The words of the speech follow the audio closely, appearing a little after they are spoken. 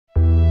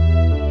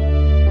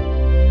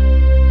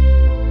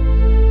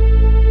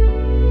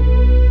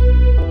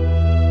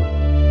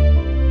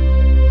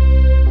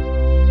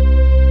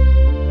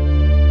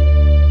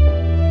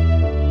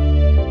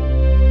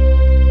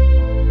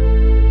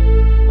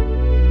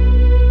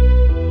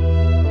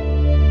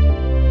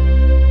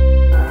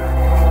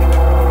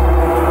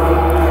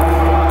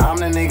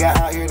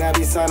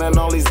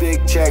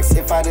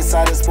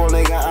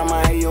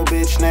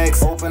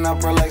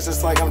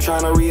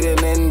tryna read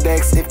an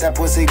index. If that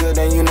pussy good,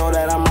 then you know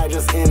that I might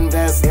just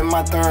invest in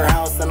my third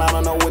house, and I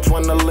don't know which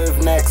one to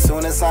live next.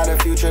 Soon inside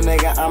the future,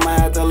 nigga,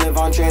 I'ma have to live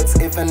on jets.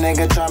 If a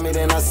nigga try me,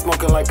 then I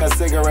smoke it like a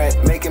cigarette.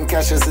 Make him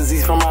catch us as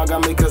he's from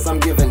Agami, cause I'm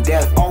giving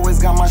death. Always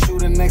got my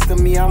shooter next to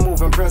me, I'm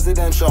moving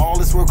presidential. All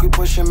this work we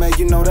pushing, man,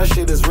 you know that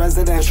shit is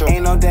residential.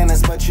 Ain't no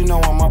dentist, but you know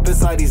I'm up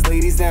inside these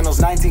ladies' dentals.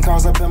 19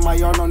 cars up in my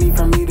yard, no need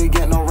for me to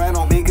get no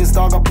rental. Biggest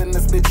dog up in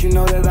this bitch, you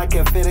know that I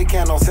can fit a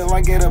kennel. Till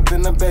I get up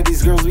in the bed,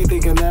 these girls be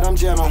thinking that I'm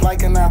gentle.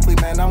 Like an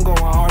athlete, man, I'm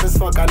going hard as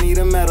fuck, I need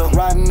a medal.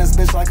 Riding this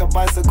bitch like a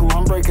bicycle,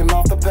 I'm breaking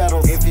off the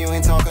pedals. If you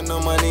ain't talking no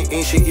money,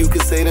 ain't shit you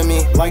could say to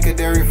me. Like a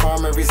dairy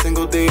farm, every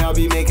single day I'll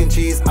be making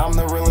cheese. I'm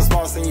the realest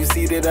boss, and you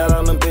see that I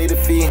don't pay the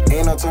fee.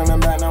 Ain't no turning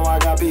back, now I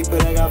got people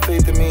that got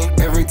faith in me.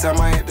 Every time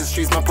I hit the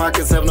streets, my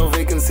pockets have no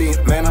vacancy.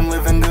 Man, I'm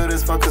living good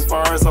as fuck as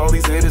far as all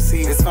these haters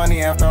see. It's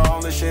funny, after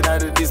all the shit I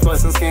did, these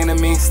blessings came to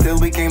me. Still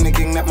became the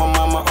king that my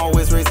mama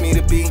always raised me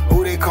to be.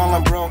 Who they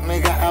callin' broke,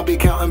 nigga? I'll be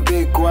counting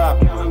big guap.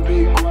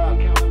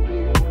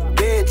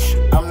 Bitch,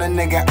 I'm the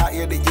nigga out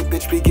here that you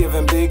bitch be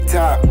giving big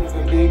top.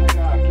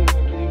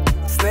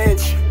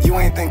 Snitch, you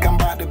ain't think I'm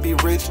about to be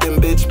rich,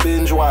 then bitch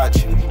binge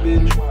watch.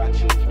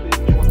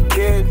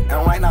 Kid,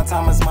 and right now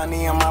time is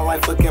money in my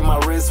life, look at my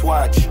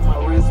wristwatch.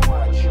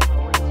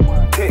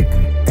 Tick,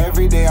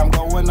 every day I'm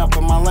going up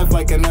in my life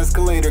like an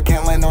escalator.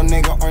 Can't let no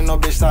nigga or no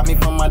bitch stop me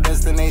from my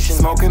destination.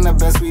 Smoking the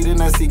best weed in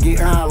SC, getting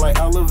high like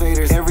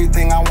elevators.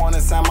 Everything I want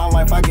inside my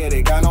life, I get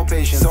it, got no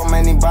patience. So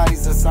many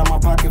bodies inside my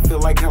pocket, feel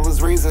like hell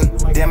is raising.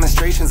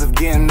 Demonstrations of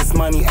getting this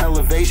money,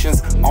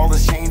 elevations. All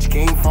this change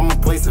came from a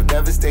place of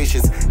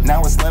devastations.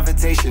 Now it's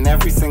levitation,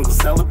 every single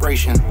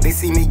celebration. They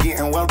see me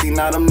getting wealthy,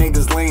 now them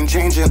niggas lane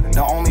changing.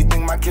 The only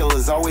thing my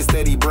killer's always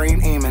steady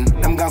brain aiming.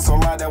 Them guns so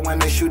loud that when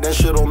they shoot, that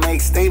shit'll make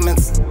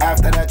statements.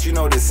 After that, you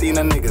know they seen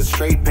a nigga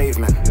straight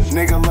pavement.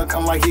 Nigga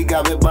looking like he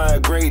got bit by a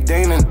Great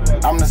Dane.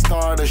 I'm the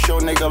star of the show,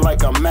 nigga,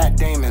 like a Matt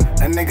Damon.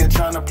 A nigga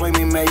tryna play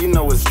me, man, you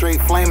know it's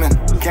straight flaming.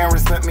 Can't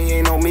respect me,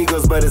 ain't no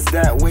Migos, but it's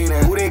that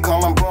waiting. Who they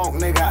callin' broke,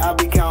 nigga? I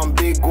be counting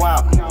big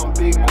guap.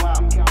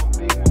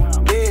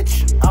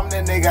 Bitch, I'm the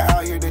nigga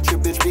out here that your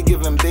bitch be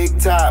giving big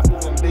top.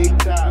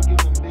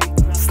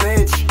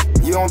 Snitch,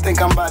 you don't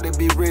think I'm about to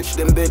be rich,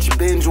 then bitch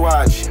binge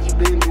watch.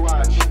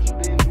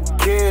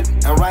 Kid,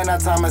 and right now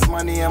time is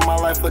money in my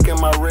life, look at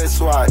my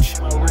wristwatch.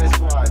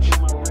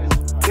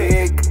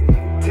 Tick.